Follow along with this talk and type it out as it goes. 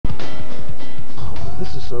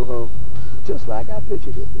This is Soho, just like I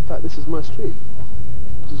pictured it. In fact, this is my street.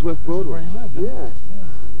 This is West Broadway. This is where you live,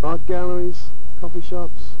 yeah. Art galleries, coffee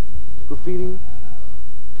shops, graffiti.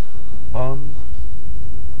 Bums.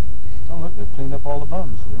 Oh, look, they've cleaned up all the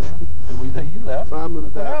bums, Leroy. You left. I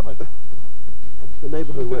moved out. The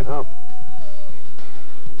neighborhood went up.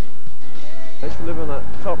 I used to live on that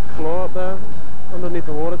top floor up there, underneath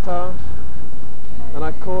the water tower. And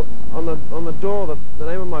I caught, on the door, the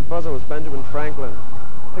name of my buzzer was Benjamin Franklin.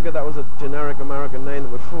 I figured that was a generic American name that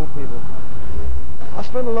would fool people. I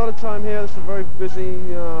spend a lot of time here. It's a very busy,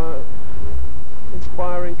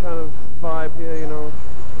 inspiring kind of vibe here, you know.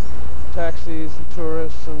 Taxis and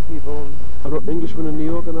tourists and people. I wrote Englishman in New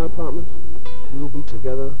York in that apartment. We'll be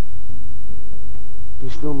together. Be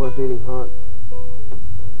still my beating heart.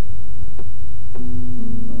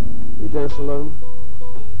 You dance alone.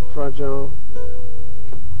 Fragile.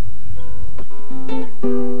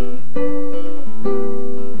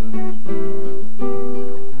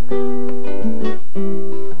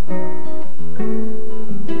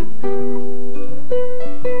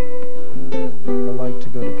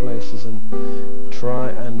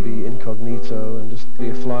 And just be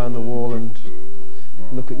a fly on the wall and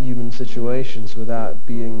look at human situations without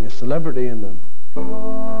being a celebrity in them.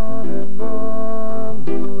 On and on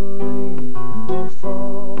the rain will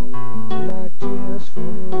fall like tears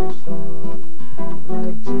from a star,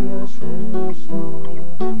 like tears from a star.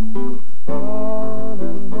 On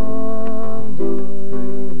and on the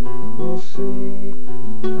rain will see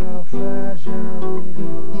how fragile we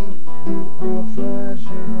are, how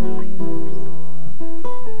fragile we are.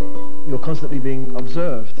 You're constantly being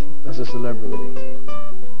observed as a celebrity,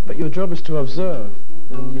 but your job is to observe,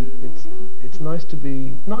 and it's nice to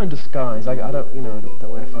be not in disguise. I don't, you know,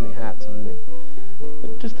 don't wear funny hats or anything,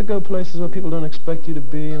 but just to go places where people don't expect you to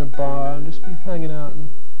be, in a bar, and just be hanging out and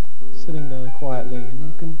sitting down quietly, and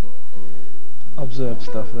you can observe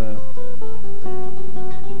stuff there.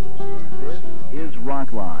 This is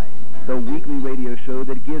Rockline, the weekly radio show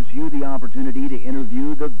that gives you the opportunity to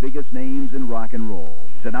interview the biggest names in rock and roll.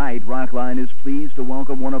 Tonight, Rockline is pleased to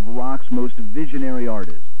welcome one of rock's most visionary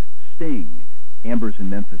artists, Sting. Amber's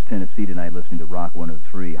in Memphis, Tennessee tonight listening to Rock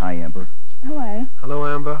 103. Hi, Amber. Hello. Hello,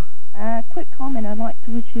 Amber. Quick comment. I'd like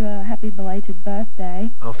to wish you a happy belated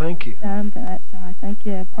birthday. Oh, thank you. I think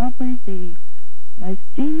you're probably the most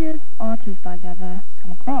genius artist I've ever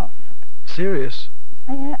come across. Serious?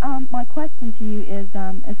 My question to you is,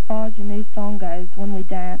 as far as your new song goes, When We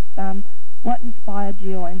Dance, what inspired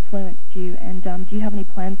you or influenced you, and do you have any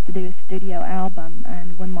plans to do a studio album,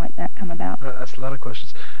 and when might that come about? That's a lot of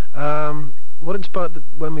questions. What inspired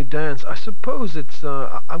When We Dance? I suppose it's,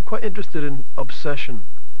 I'm quite interested in obsession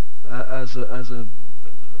as a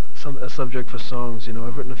subject for songs. You know,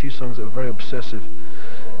 I've written a few songs that are very obsessive.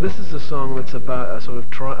 This is a song that's about a sort of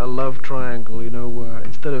a love triangle, you know, where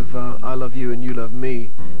instead of I love you and you love me,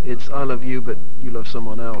 it's I love you but you love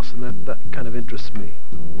someone else, and that kind of interests me.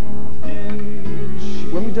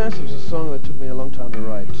 When We Dance was a song that took me a long time to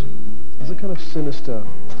write. There's a kind of sinister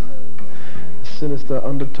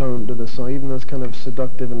undertone to the song, even though it's kind of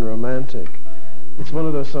seductive and romantic. It's one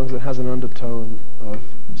of those songs that has an undertone of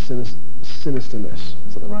sinisterness.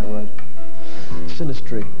 Is that the right word?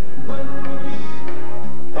 Sinistry.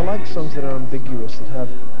 I like songs that are ambiguous, that have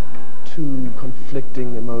two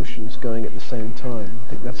conflicting emotions going at the same time. I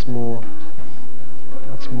think that's more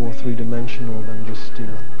three-dimensional than just, you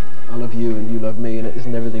know, I love you and you love me and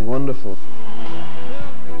isn't everything wonderful.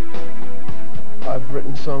 I've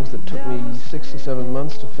written songs that took me 6 or 7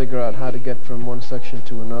 months to figure out how to get from one section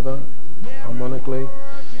to another harmonically,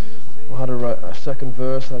 or how to write a second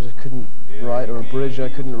verse I just couldn't write, or a bridge I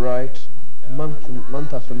couldn't write.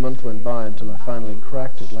 Month after month went by until I finally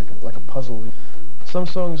cracked it, like a puzzle. Some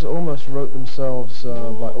songs almost wrote themselves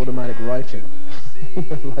by automatic writing,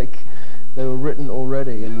 like they were written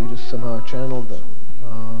already and you just somehow channeled them.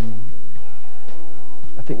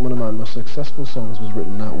 I think one of my most successful songs was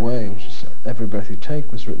written that way, which is Every Breath You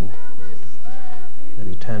Take, was written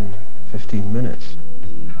maybe 10, 15 minutes.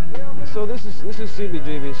 So this is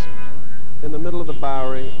CBGB's in the middle of the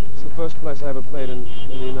Bowery. It's the first place I ever played in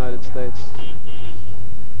the United States.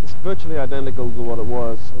 It's virtually identical to what it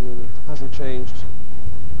was. I mean, it hasn't changed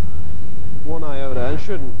one iota, and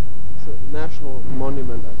shouldn't. It's a national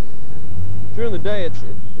monument. During the day,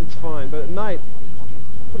 it's fine, but at night,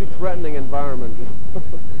 pretty threatening environment.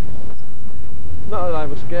 Not that I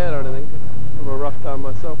was scared or anything. I'm a rough town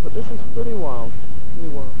myself, but this is pretty wild.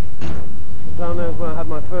 Pretty wild. Down there is where I had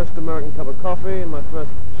my first American cup of coffee and my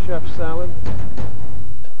first chef salad.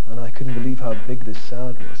 And I couldn't believe how big this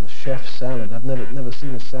salad was, a chef salad. I've never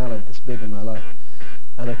seen a salad this big in my life.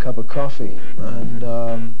 and a cup of coffee, and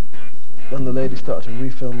then the lady started to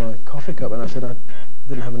refill my coffee cup, and I said I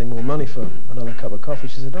didn't have any more money for another cup of coffee.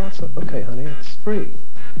 She said, "Oh, it's okay, honey, it's free."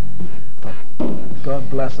 I thought, God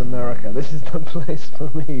bless America, this is the place for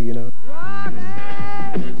me, you know.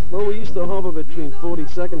 Well, we used to hover between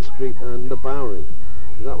 42nd Street and the Bowery.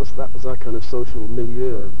 That was our kind of social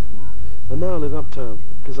milieu. And now I live uptown,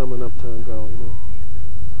 because I'm an uptown girl, you know.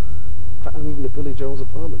 In fact, I'm moving to Billy Joel's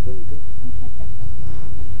apartment, there you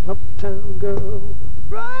go. Uptown girl.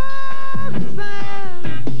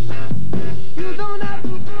 You don't have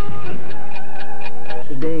to.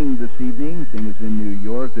 Today, this evening, singers in New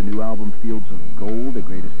York, the new album Fields of Gold, the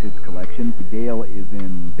greatest hits collection. Dale is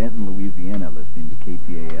in Benton, Louisiana, listening to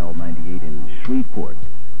KTAL 98 in Shreveport.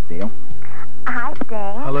 Dale? Hi,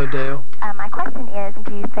 Dale. Hello, Dale. My question is,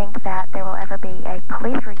 do you think that there will ever be a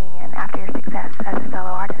police reunion after your success as a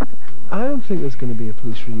solo artist? I don't think there's going to be a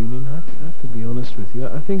police reunion. I have to be honest with you.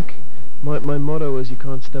 I think my motto is you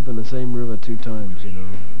can't step in the same river two times, you know.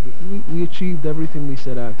 We achieved everything we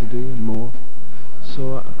set out to do and more.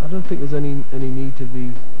 So I don't think there's any need to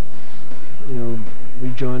be, you know,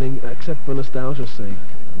 rejoining, except for nostalgia's sake.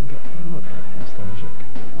 I'm not that nostalgic.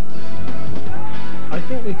 I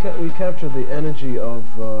think we captured the energy of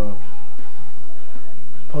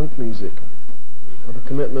punk music, or the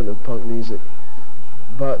commitment of punk music,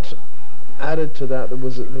 but added to that there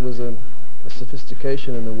was a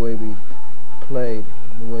sophistication in the way we played,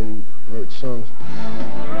 and the way we wrote songs.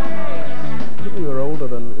 I think we were older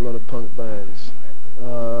than a lot of punk bands.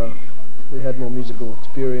 We had more musical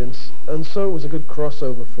experience, and so it was a good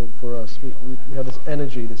crossover for us. We had this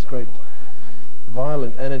energy, this great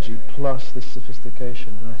violent energy, plus this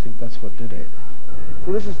sophistication, and I think that's what did it.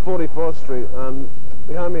 So this is 44th Street, and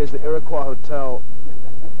behind me is the Iroquois Hotel,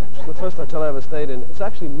 which is the first hotel I ever stayed in. It's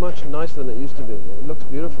actually much nicer than it used to be. It looks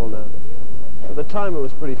beautiful now. At the time it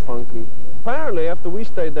was pretty funky. Apparently, after we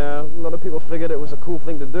stayed there, a lot of people figured it was a cool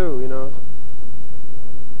thing to do, you know.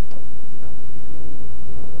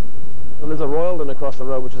 And there's a Royalton across the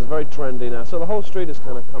road, which is very trendy now. So the whole street is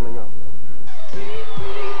kind of coming up.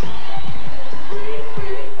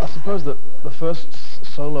 I suppose that the first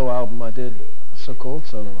solo album I did, so-called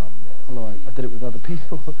solo album, although I did it with other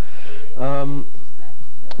people,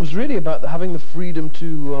 was really about having the freedom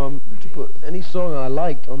to put any song I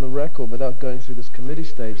liked on the record without going through this committee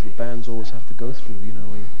stage that bands always have to go through. You know,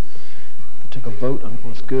 we take a vote on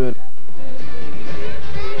what's good.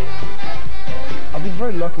 I've been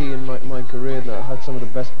very lucky in my career that I had some of the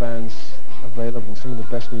best bands available, some of the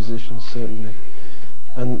best musicians certainly,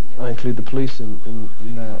 and I include the Police in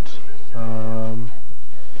that.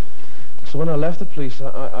 So when I left the Police,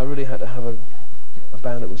 I really had to have a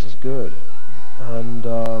band that was as good, and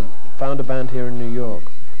found a band here in New York,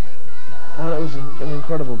 and it was an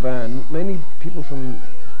incredible band, mainly people from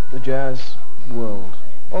the jazz world,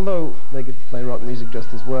 although they could play rock music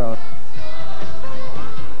just as well.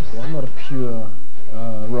 See, I'm not a pure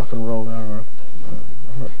rock and roller, or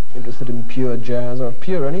I'm not interested in pure jazz or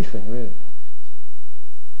pure anything really.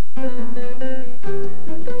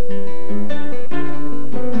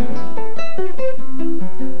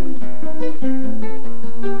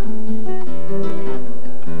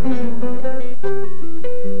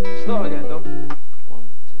 Start again, Dom. 1,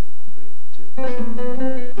 2, 3, 2.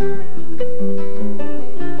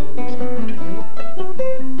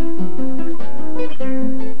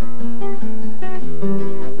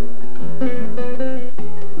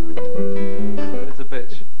 It's a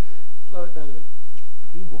bitch. Slow it down a bit.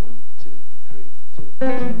 1, 2, 3, 2.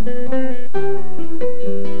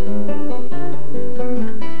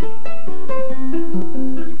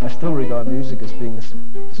 I still regard music as being this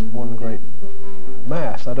one great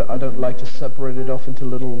mass. I don't like to separate it off into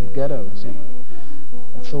little ghettos, you know.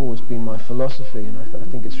 That's always been my philosophy, and I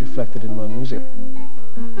think it's reflected in my music.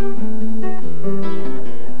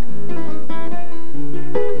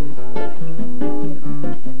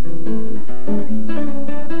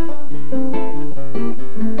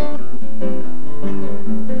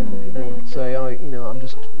 People say, oh, you know, I'm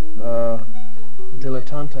just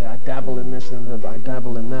dilettante. I dabble in this and I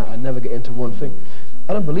dabble in that. I never get into one thing.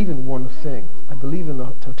 I don't believe in one thing. I believe in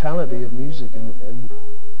the totality of music, and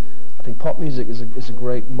I think pop music is a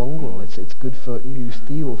great mongrel. It's good for you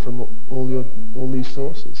steal from all these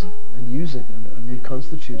sources and use it and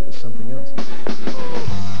reconstitute it as something else.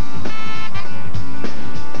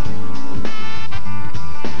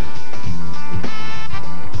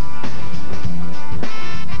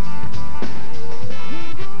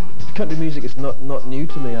 Country music is not new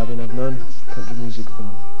to me. I mean, I've known country music for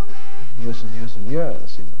years and years and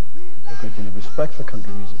years, you know. A great deal of respect for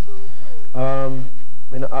country music.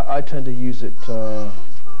 I mean, I tend to use it as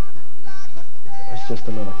just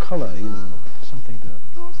another colour, you know, something to,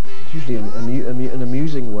 it's usually an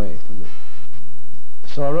amusing way for me.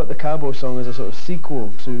 So I wrote the Cowboy song as a sort of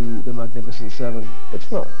sequel to the Magnificent Seven, but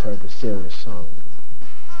it's not a terribly serious song.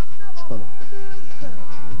 It's funny.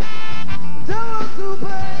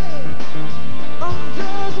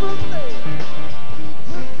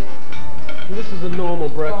 This is a normal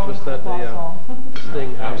breakfast at the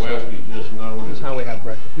Sting house. This is how we have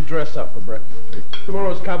breakfast. We dress up for breakfast.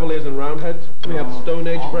 Tomorrow's Cavaliers and Roundheads. We have the Stone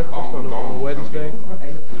Age breakfast on a Wednesday.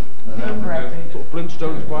 Sort of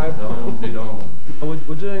Flintstones vibe.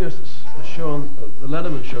 We're doing a show on the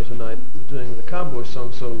Letterman show tonight. We're doing the Cowboy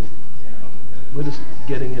song, so we're just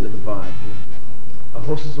getting into the vibe. You know. Our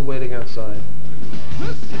horses are waiting outside.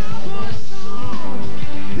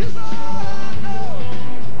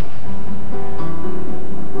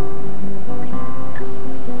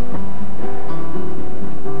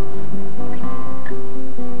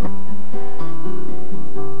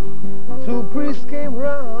 Two priests came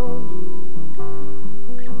round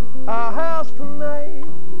our house tonight.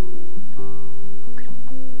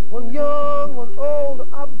 One young, one old,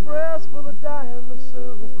 I prayers for the dying to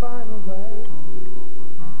serve the final rite.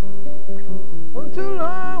 One too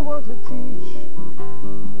long, one to teach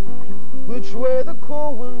which way the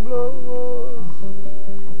cold wind blows,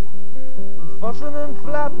 fussing and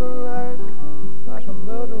flapping like a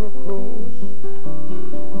murder of crows.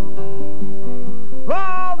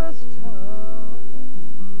 All this time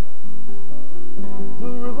the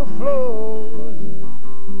river flows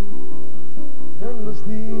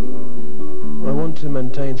endlessly. I want to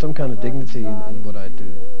maintain some kind of dignity in what I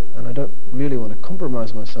do, and I don't really want to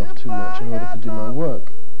compromise myself too much in order to do my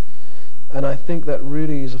work. And I think that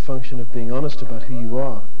really is a function of being honest about who you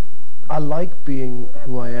are. I like being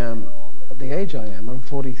who I am at the age I am. I'm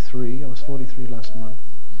 43. I was 43 last month.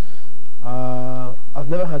 I've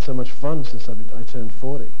never had so much fun since I turned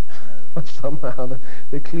 40. Somehow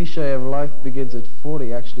the cliche of life begins at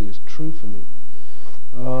 40 actually is true for me.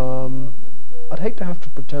 I'd hate to have to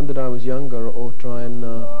pretend that I was younger or try and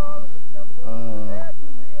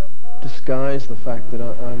disguise the fact that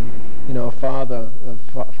I'm, you know, a father of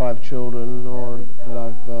 5 children, or that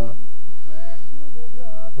I've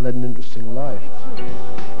led an interesting life.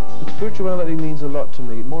 But spirituality means a lot to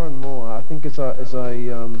me, more and more. I think as I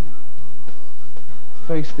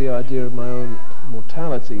face the idea of my own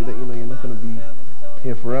mortality, that, you know, you're not going to be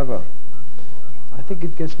here forever, I think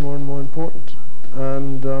it gets more and more important.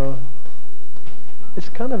 And it's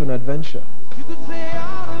kind of an adventure.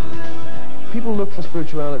 People look for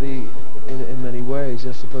spirituality in many ways.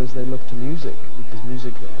 I suppose they look to music, because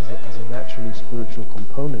music has a naturally spiritual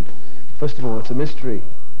component. First of all, it's a mystery.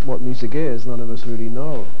 What music is, none of us really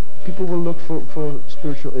know. People will look for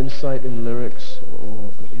spiritual insight in lyrics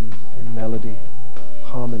or in melody,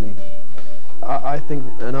 harmony. I think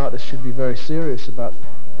an artist should be very serious about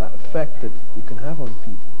that effect that you can have on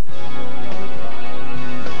people.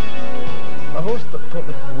 I've always thought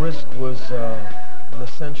that risk was an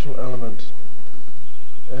essential element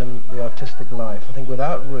in the artistic life. I think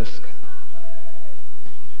without risk,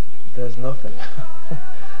 there's nothing.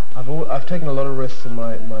 I've taken a lot of risks in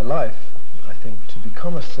my life. I think to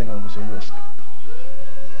become a singer was a risk.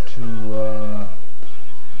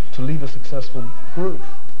 To leave a successful group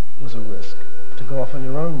was a risk. To go off on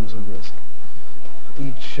your own was a risk.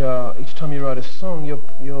 Each time you write a song,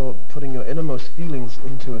 you're putting your innermost feelings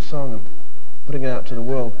into a song and putting it out to the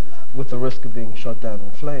world, with the risk of being shot down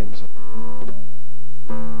in flames.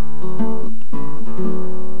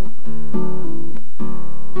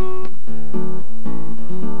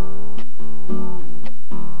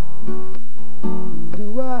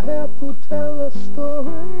 Do I have to tell a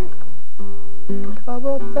story of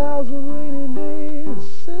 1,000 rainy days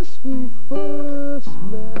since we first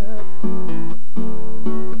met?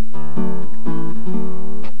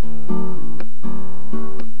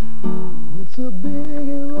 It's a big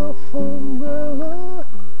and rough umbrella,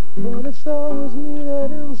 but it's always me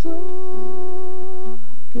that ends up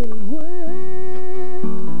getting wet.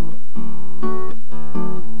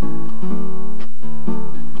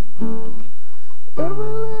 Every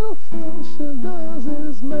little thing she does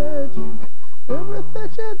is magic. Everything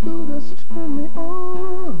she do just turn me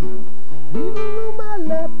on. Even though my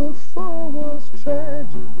life before was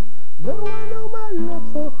tragic, though I know my love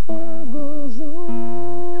for her goes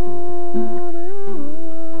on and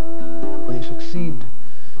on. When you succeed,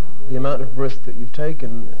 the amount of risk that you've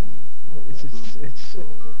taken,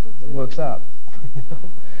 it works out. You know?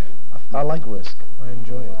 I like risk. I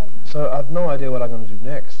enjoy it. So I've no idea what I'm going to do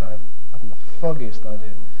next. I haven't the foggiest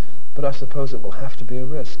idea. But I suppose it will have to be a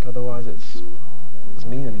risk. Otherwise, doesn't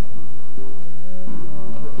mean anything.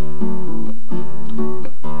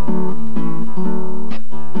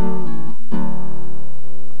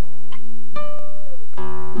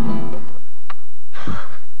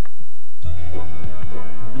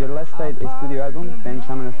 Your last studio album, 10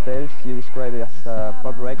 Summer Tales, you describe it as a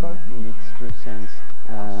pop record in its true sense.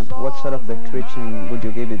 What sort of description would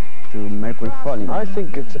you give it to Mercury Falling? I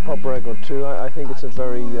think it's a pop record too. I think it's a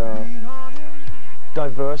very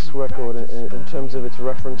diverse record in terms of its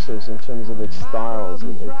references, in terms of its styles.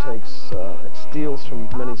 It steals from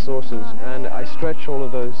many sources, and I stretch all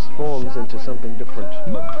of those forms into something different.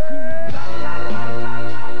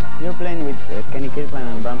 You're playing with Kenny Kirkland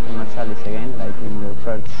and Branford Marsalis again, like in your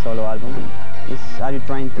first solo album. Are you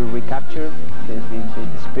trying to recapture the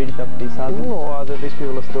spirit of this album? No, these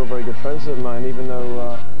people are still very good friends of mine, even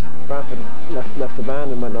though Branford left the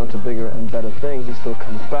band and went on to bigger and better things. He still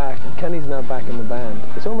comes back, and Kenny's now back in the band.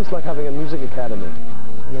 It's almost like having a music academy.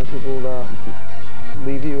 You know, people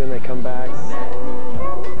leave you and they come back.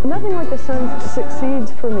 Nothing Like the Sun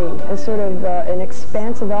succeeds for me as sort of an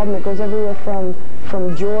expansive album that goes everywhere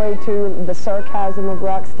from joy to the sarcasm of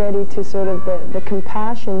Rocksteady to sort of the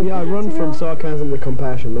compassion. Yeah, I run from sarcasm to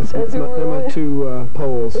compassion. That's my two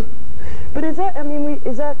poles. But is that, I mean,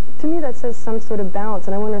 to me that says some sort of balance,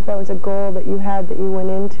 and I wonder if that was a goal that you had that you went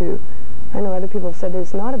into. I know other people have said that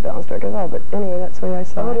it's not a balanced record at all, but anyway, that's the way I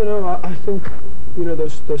saw it. I don't know, I think, you know,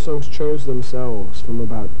 those songs chose themselves from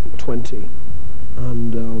about 20,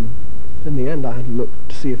 and in the end I had to look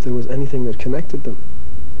to see if there was anything that connected them,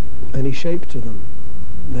 any shape to them.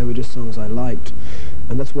 They were just songs I liked,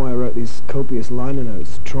 and that's why I wrote these copious liner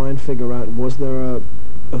notes, to try and figure out, was there a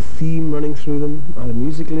theme running through them, either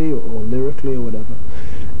musically or lyrically or whatever.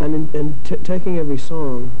 And in taking every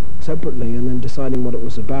song separately and then deciding what it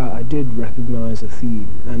was about, I did recognize a theme,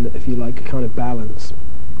 and if you like, a kind of balance.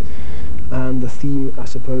 And the theme, I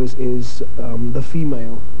suppose, is the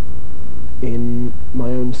female in my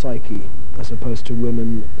own psyche, as opposed to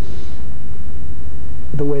women,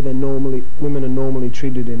 the way women are normally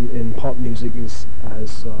treated in pop music is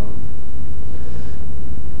as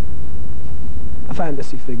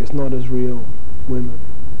fantasy figures, not as real women.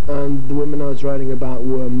 And the women I was writing about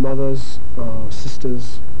were mothers,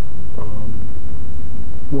 sisters,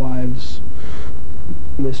 wives,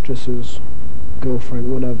 mistresses,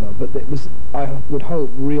 girlfriend, whatever. But it was, I would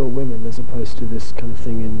hope, real women as opposed to this kind of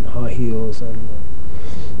thing in high heels and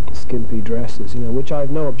skimpy dresses, you know, which I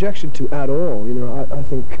have no objection to at all. You know, I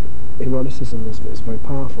think eroticism is very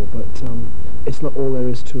powerful, but it's not all there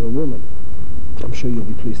is to a woman. I'm sure you'll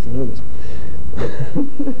be pleased to know this.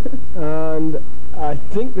 And I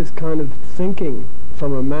think this kind of thinking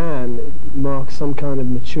from a man marks some kind of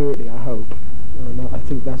maturity, I hope. And I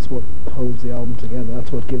think that's what holds the album together.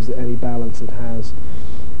 That's what gives it any balance it has,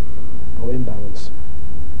 or imbalance.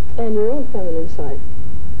 And your own feminine side.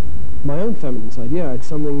 My own feminine side, yeah. It's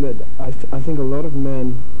something that I think a lot of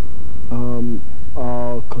men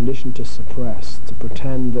are conditioned to suppress, to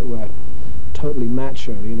pretend that we're totally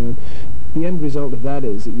macho, you know. The end result of that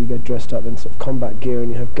is that you get dressed up in sort of combat gear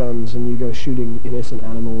and you have guns and you go shooting innocent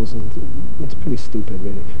animals, and it's pretty stupid,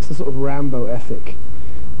 really. It's the sort of Rambo ethic.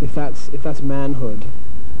 If that's manhood,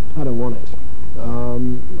 I don't want it.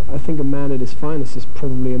 I think a man at his finest is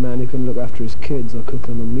probably a man who can look after his kids or cook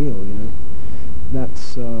them a meal, you know.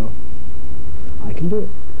 That's, I can do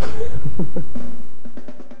it.